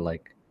slave or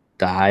like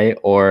die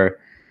or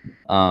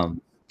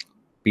um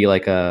be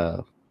like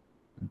a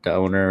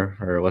donor,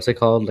 or what's it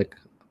called, like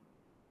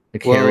a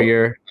Well,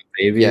 carrier of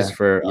babies yeah,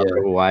 for yeah.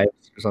 other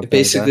wives or something like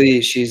that.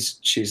 Basically,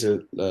 she's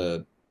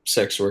a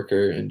sex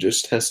worker and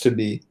just has to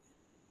be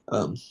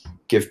um,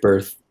 give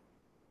birth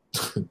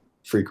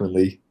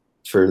frequently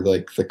for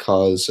like the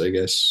cause, I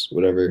guess,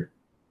 whatever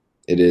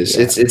it is.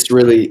 Yeah, It's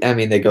really. I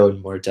mean, they go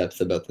in more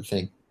depth about the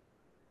thing.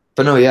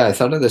 But no, yeah, I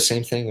thought of the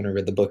same thing when I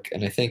read the book,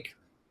 and I think,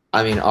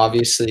 I mean,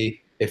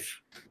 obviously, if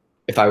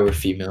I were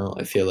female,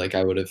 I feel like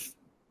I would have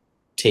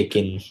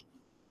taken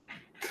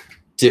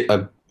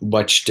a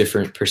much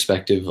different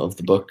perspective of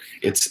the book.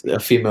 It's a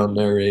female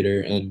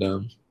narrator, and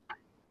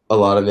a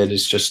lot of it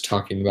is just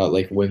talking about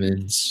like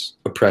women's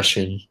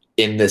oppression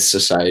in this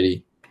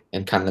society,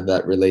 and kind of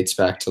that relates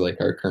back to like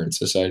our current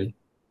society.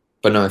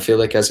 But no, I feel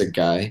like as a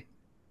guy,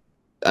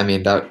 I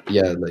mean that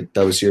yeah, like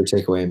that was your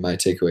takeaway, and my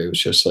takeaway was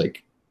just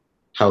like,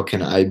 how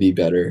can I be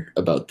better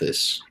about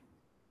this?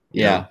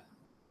 You know? yeah,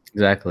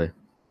 exactly.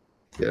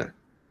 Yeah.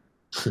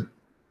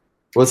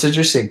 What's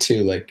interesting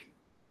too, like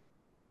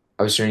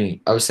I was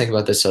thinking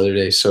about this the other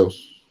day. So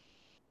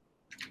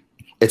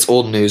it's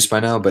old news by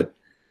now, but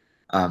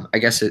I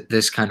guess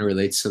this kind of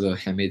relates to the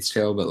Handmaid's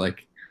Tale. But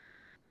like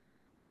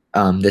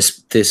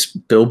this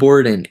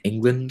billboard in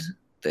England,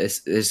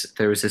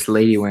 there was this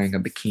lady wearing a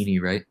bikini,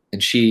 right?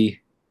 And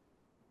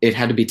it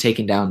had to be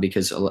taken down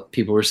because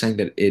people were saying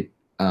that it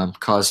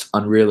caused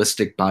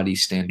unrealistic body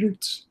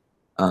standards.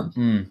 Um,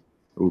 Hmm.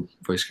 ooh,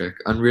 voice crack.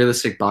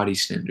 Unrealistic body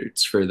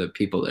standards for the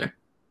people there,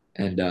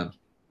 and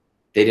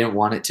they didn't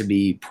want it to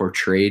be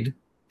portrayed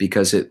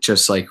because it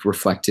just like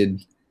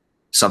reflected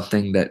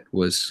something that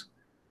was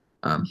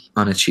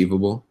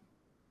unachievable.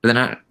 But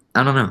then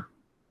I don't know.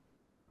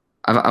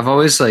 I've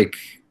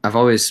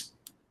always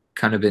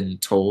kind of been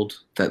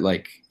told that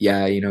like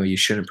yeah, you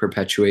shouldn't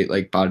perpetuate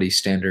like body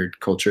standard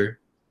culture.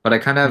 But I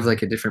kind of have Mhm.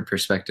 like a different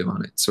perspective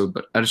on it. So,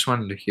 but I just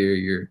wanted to hear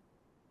your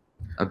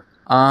uh,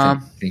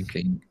 Um,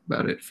 thinking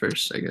about it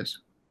first, I guess.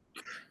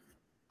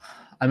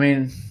 I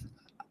mean,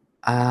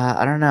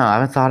 I don't know. I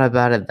haven't thought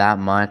about it that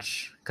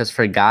much because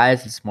for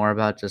guys, it's more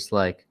about just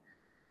like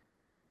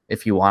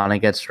if you want to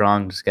get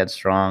strong, just get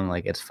strong.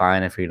 Like it's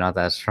fine if you're not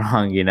that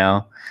strong, you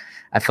know.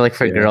 I feel like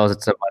for Yeah, girls,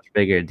 it's a much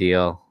bigger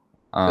deal.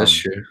 that's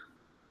Um, true.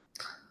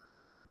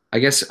 I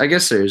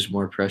guess there is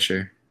more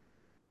pressure.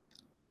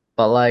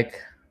 but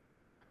like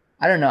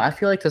I don't know. I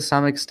feel like to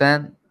some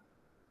extent,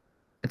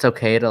 it's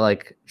okay to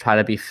like try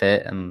to be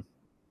fit and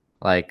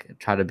like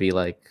try to be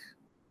like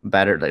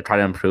better, like try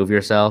to improve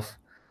yourself.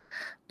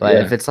 But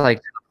if Yeah. it's like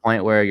to the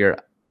point where you're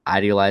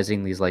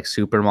idealizing these like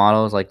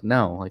supermodels, like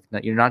no, like no,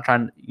 you're not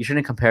trying. You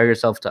shouldn't compare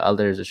yourself to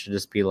others. It should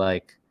just be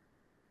like,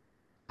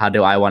 how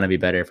do I want to be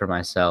better for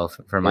myself,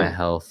 for my Well,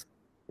 health?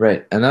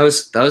 Right. And that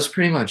was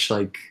pretty much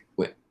like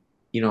what,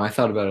 I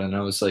thought about it and I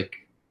was like,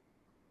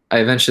 I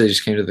eventually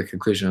just came to the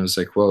conclusion. I was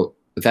like, well,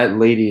 that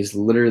lady is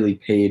literally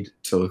paid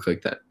to look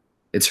like that.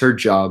 It's her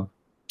job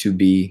to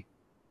be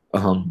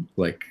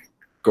like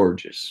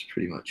gorgeous,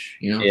 pretty much,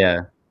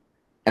 Yeah.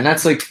 And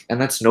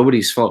that's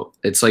nobody's fault.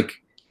 It's like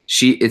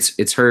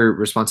it's her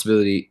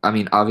responsibility. I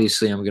mean,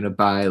 obviously I'm gonna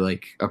buy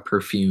like a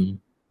perfume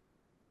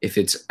if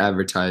it's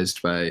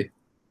advertised by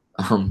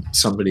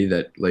somebody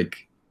that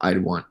like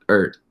I'd want,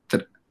 or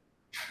that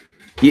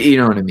you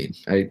know what I mean.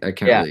 I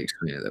can't Yeah. really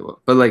explain it that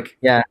well. But like,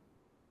 Yeah.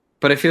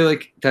 but I feel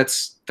like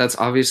that's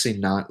obviously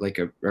not like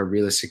a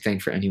realistic thing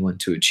for anyone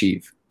to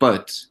achieve.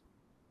 But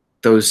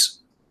those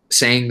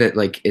saying that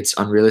like it's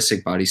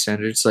unrealistic body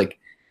standards, like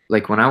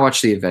when I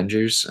watch the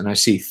Avengers and I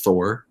see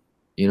Thor,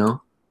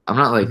 I'm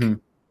not like Hmm.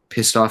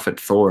 pissed off at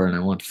Thor and I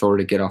want Thor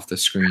to get off the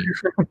screen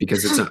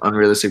because it's an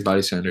unrealistic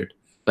body standard.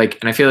 Like,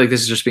 and I feel like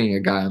this is just being a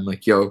guy. I'm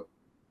like, yo,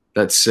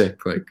 that's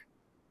sick. Like,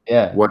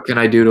 Yeah. what can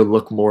I do to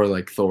look more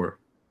like Thor?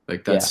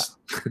 Like, Yeah. that's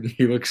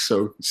he looks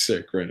so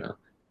sick right now.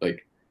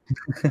 Like,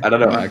 I don't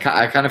know. I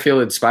kind of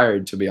feel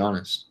inspired, to be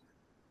honest.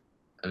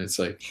 And it's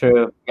like,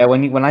 True. Yeah.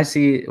 When I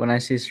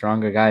see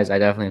stronger guys, I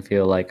definitely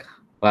feel like,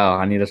 wow,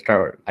 I need to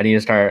start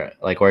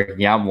like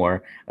working out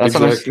more. That's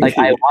what exactly. like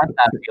I want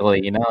that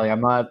feeling. Like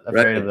I'm not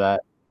afraid of Right.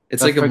 that.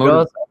 It's But like a for motive.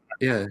 girls,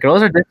 Yeah,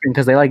 girls are different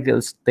because they like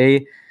this.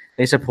 They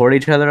support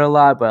each other a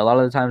lot, but a lot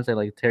of the times they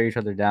like tear each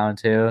other down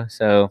too.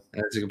 So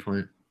that's a good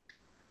point.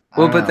 I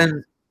Well, don't but know.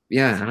 then,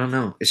 yeah, I don't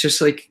know. It's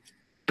just like,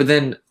 but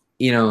then,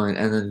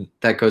 and then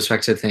that goes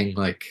back to the thing,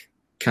 like,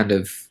 kind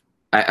of,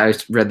 I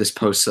read this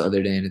post the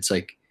other day and it's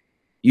like,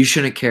 you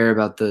shouldn't care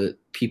about the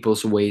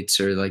people's weights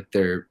or like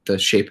the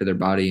shape of their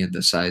body and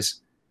the size.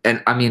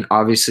 And I mean,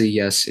 obviously,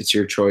 yes, it's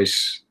your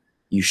choice.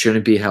 You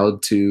shouldn't be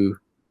held to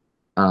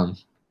um,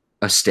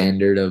 a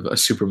standard of a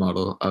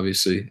supermodel,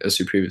 obviously, as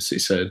you previously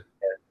said.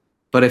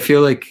 But I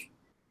feel like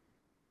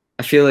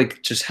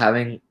just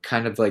having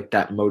kind of like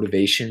that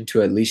motivation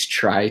to at least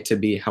try to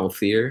be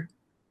healthier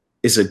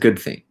is a good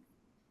thing.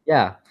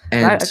 Yeah,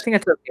 and I And think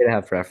it's okay to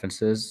have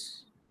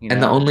preferences.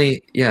 and the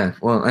only yeah,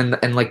 well,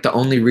 and like the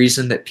only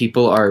reason that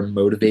people are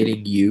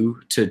motivating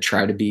you to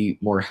try to be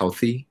more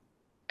healthy,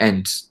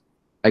 and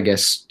I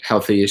guess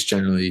healthy is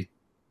generally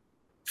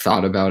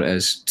thought about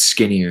as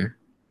skinnier,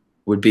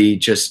 would be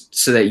just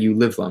so that you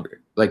live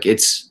longer. Like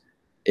it's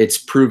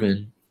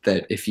proven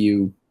that if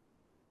you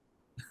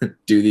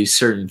do these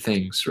certain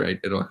things, right,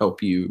 it'll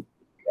help you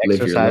live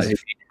your Exercise, you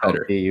life eat better.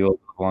 healthy, you will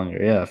live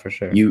longer. Yeah, for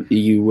sure.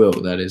 You will.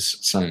 That is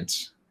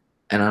science.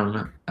 And I don't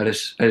know. I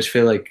just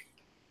feel like,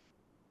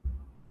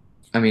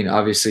 I mean,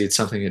 obviously it's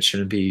something that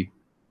shouldn't be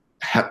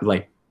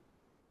like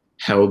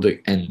held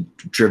and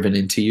driven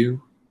into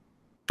you,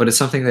 but it's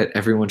something that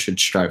everyone should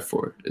strive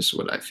for, is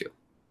what I feel.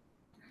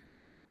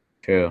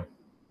 True.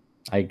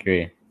 I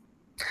agree.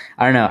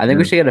 I don't know. I think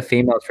we Yeah. should get a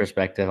female's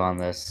perspective on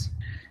this.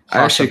 I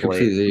actually Possibly.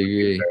 completely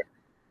agree.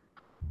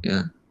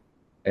 Yeah.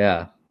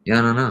 Yeah. Yeah,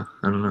 I don't know.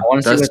 I don't know. I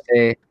want to see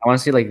That's I want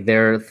to see like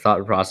their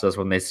thought process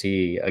when they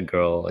see a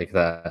girl like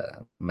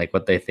that, like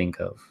what they think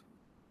of.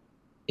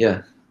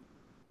 yeah.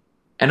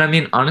 And I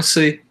mean,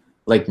 honestly,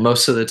 like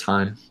most of the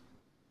time,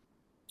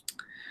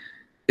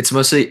 it's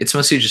mostly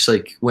just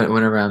like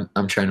whenever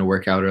I'm trying to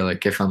work out, or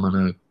like if I'm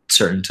on a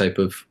certain type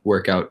of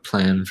workout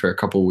plan for a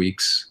couple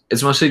weeks,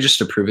 it's mostly just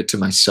to prove it to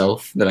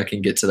myself that I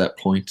can get to that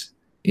point,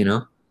 you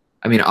know?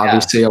 I mean, Yeah.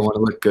 obviously I want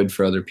to look good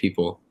for other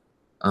people.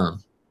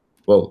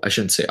 Well, I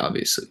shouldn't say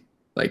obviously.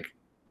 Like,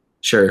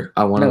 sure,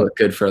 I want to No. look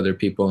good for other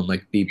people and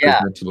like be Yeah.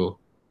 presentable.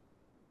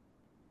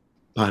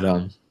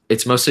 But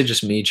it's mostly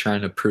just me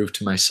trying to prove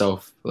to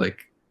myself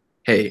like,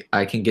 hey,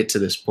 I can get to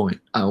this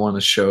point. I want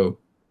to show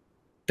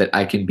that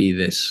I can be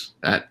this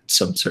at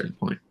some certain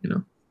point, you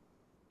know?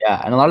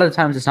 Yeah. And a lot of the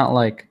times it's not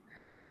like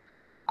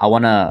I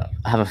want to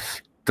have a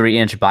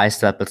 3-inch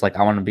bicep. It's like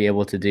I want to be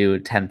able to do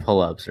 10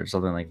 pull-ups or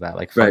something like that,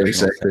 like Right,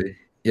 functional thing. exactly.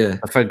 Yeah.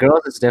 But for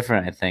girls, it's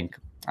different. I think.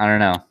 I don't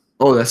know.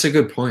 Oh, that's a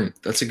good point.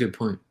 That's a good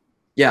point.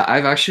 Yeah,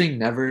 I've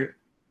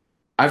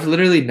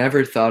literally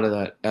never thought of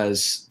that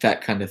as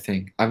that kind of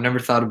thing. I've never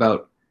thought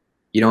about,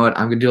 you know what,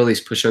 I'm gonna do all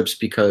these push-ups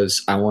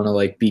because I want to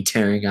like be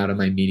tearing out of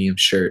my medium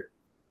shirt.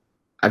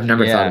 I've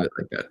never thought Yeah. of it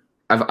like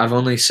that. I've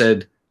only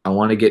said I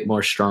want to get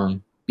more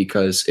strong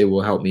because it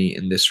will help me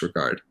in this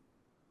regard,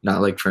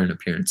 not like for an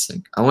appearance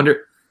thing. I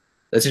wonder.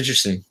 That's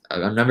interesting.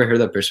 I've never heard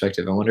that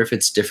perspective. I wonder if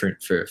it's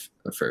different for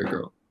a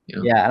girl. You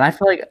know? Yeah. And I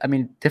feel like I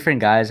mean different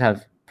guys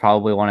have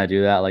probably want to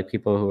do that. Like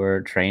people who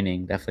are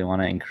training definitely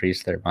want to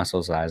increase their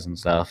muscle size and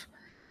stuff.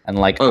 And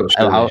like Oh,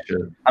 sure,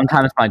 sure.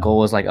 sometimes my goal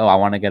was like, oh, I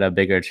want to get a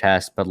bigger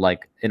chest, but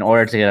like in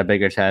order to get a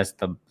bigger chest,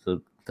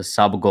 the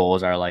sub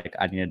goals are like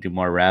I need to do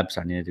more reps,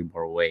 I need to do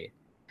more weight.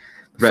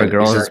 For Right,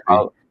 girls, it's exactly.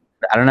 probably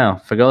I don't know.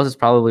 For girls, it's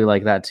probably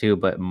like that too,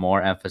 but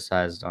more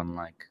emphasized on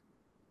like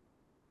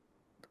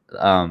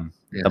the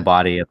Yeah.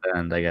 body at the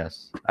end. I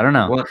guess I don't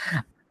know. Well,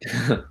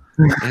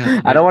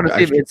 yeah, I don't want to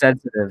I seem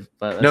insensitive,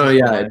 but that's no,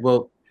 just yeah.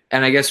 Well,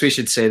 and I guess we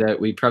should say that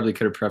we probably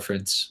could have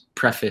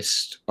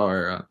prefaced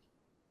our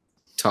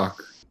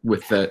talk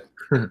with that.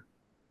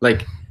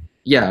 Like,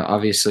 yeah,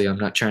 obviously, I'm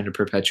not trying to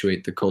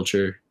perpetuate the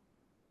culture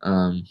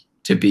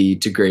to be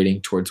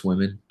degrading towards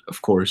women.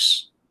 Of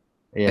course,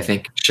 I Yeah.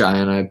 think Shy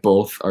and I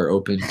both are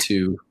open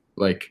to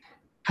like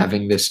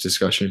having this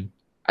discussion.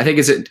 I think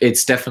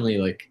it's definitely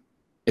like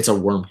it's a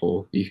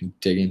wormhole you can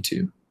dig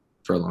into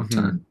for a long Hmm.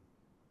 time.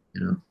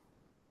 You know?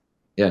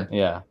 Yeah.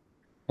 Yeah.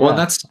 Well, and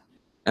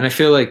Yeah. I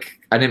feel like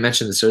I didn't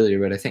mention this earlier,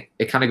 but I think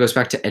it kind of goes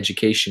back to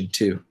education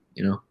too.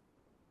 You know,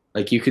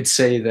 like you could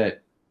say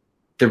that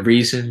the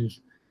reason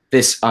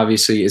this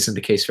obviously isn't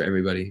the case for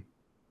everybody.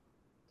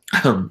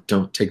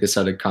 Don't take this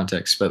out of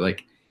context, but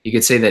like you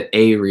could say that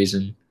a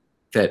reason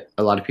that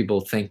a lot of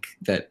people think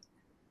that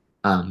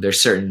there's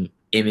certain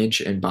image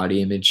and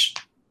body image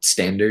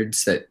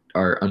standards that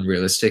are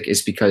unrealistic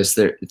is because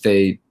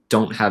they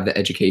don't have the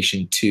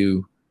education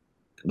to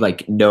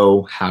like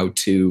know how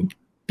to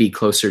be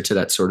closer to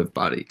that sort of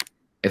body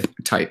if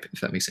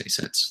that makes any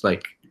sense.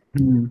 Like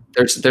Mhm.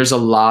 there's a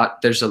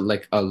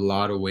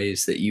lot of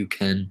ways that you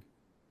can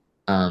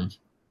um,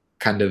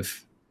 kind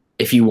of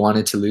if you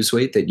wanted to lose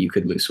weight that you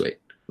could lose weight.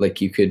 Like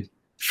you could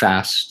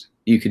fast,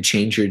 you could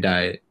change your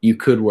diet, you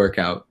could work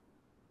out.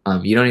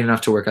 You don't even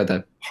have to work out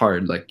that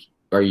hard. Like,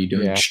 are you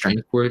doing Yeah.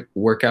 strength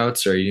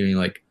workouts or are you doing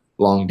like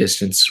long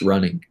distance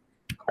running?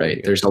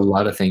 Right. There's a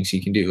lot of things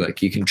you can do.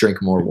 Like you can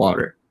drink more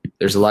water.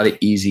 There's a lot of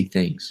easy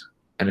things.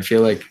 And I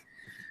feel like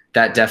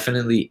that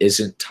definitely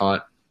isn't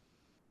taught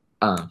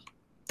um,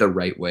 the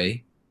right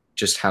way,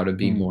 just how to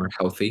be Hmm. more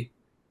healthy.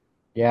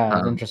 Yeah,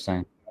 it's Um,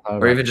 interesting. I thought or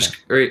about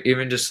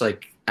even that. just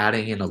like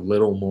adding in a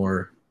little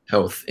more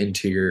health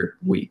into your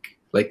week.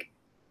 Like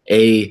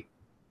a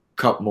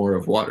cup more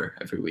of water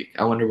every week.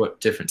 I wonder what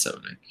difference that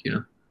would make, you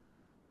know?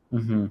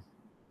 Hmm.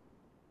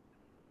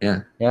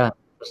 Yeah. Yeah,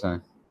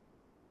 interesting.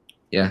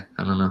 Yeah,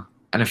 I don't know.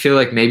 And I feel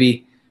like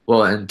maybe,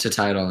 well, and to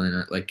tie it all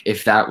in, like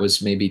if that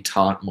was maybe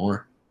taught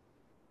more,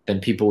 then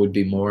people would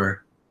be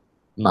more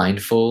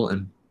mindful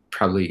and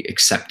probably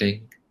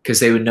accepting because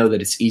they would know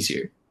that it's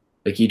easier.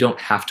 Like you don't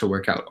have to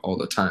work out all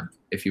the time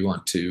if you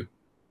want to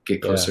get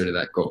Yeah. closer to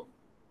that goal.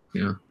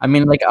 You know? I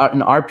mean, like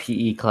in our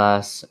PE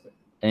class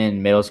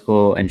in middle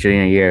school and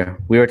junior year,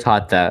 we were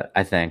taught that,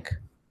 I think.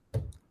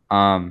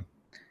 Um,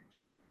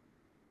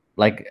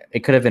 like it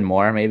could have been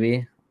more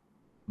maybe,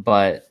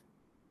 but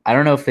I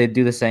don't know if they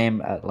do the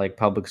same at like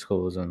public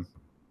schools and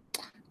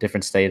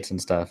different states and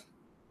stuff.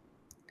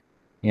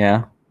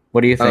 Yeah.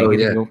 What do you think? Oh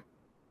You think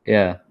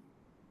yeah,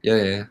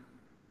 yeah. yeah.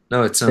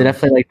 No, it's They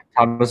definitely like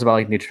taught us about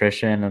like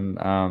nutrition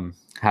and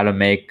how to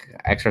make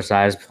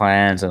exercise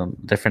plans and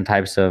different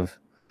types of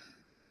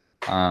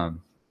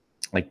um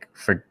like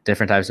for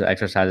different types of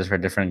exercises for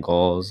different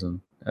goals, and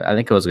I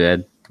think it was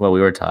good what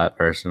we were taught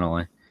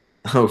personally.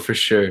 oh for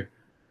sure.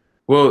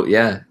 Well,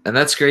 yeah, and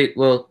that's great.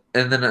 Well,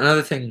 and then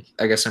another thing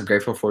I guess I'm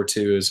grateful for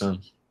too is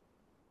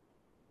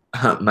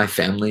my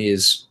family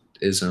is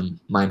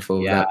mindful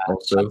of Yeah, that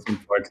also, that's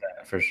important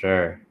for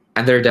sure.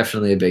 and they're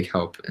definitely a big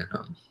help in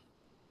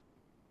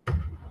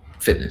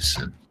fitness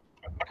and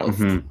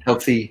Hmm.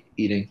 healthy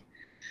eating.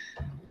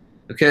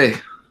 Okay,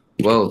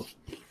 well,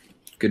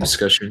 good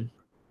discussion.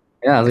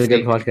 Yeah, it I was a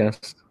good think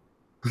podcast.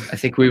 I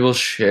think we will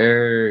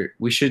share.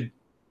 We should.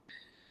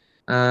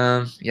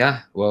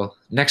 Yeah. Well,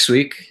 next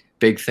week,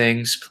 big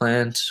things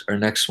planned. Our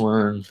next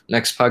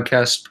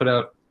podcast put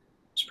out.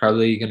 It's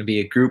probably going to be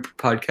a group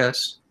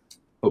podcast.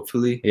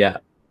 Hopefully, Yeah,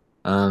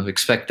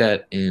 expect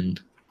that in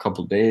a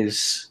couple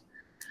days.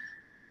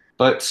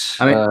 But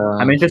I mean,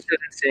 I'm interested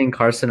in seeing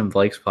Carson and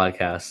Blake's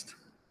podcast.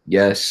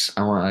 yes,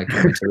 I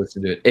can't wait to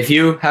listen to it. If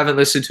you haven't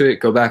listened to it,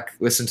 go back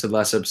listen to the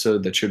last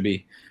episode. That should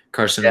be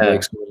Carson and Yeah,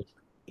 Blake's one.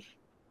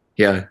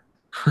 Yeah.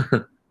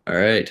 All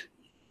right.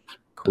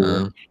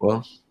 cool.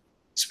 Well,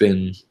 it's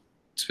been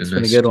It's been a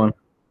nice. good one.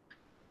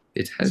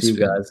 It See has you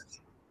been. guys.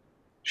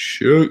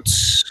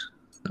 Shoots.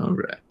 All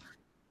right.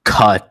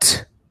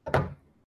 Cut.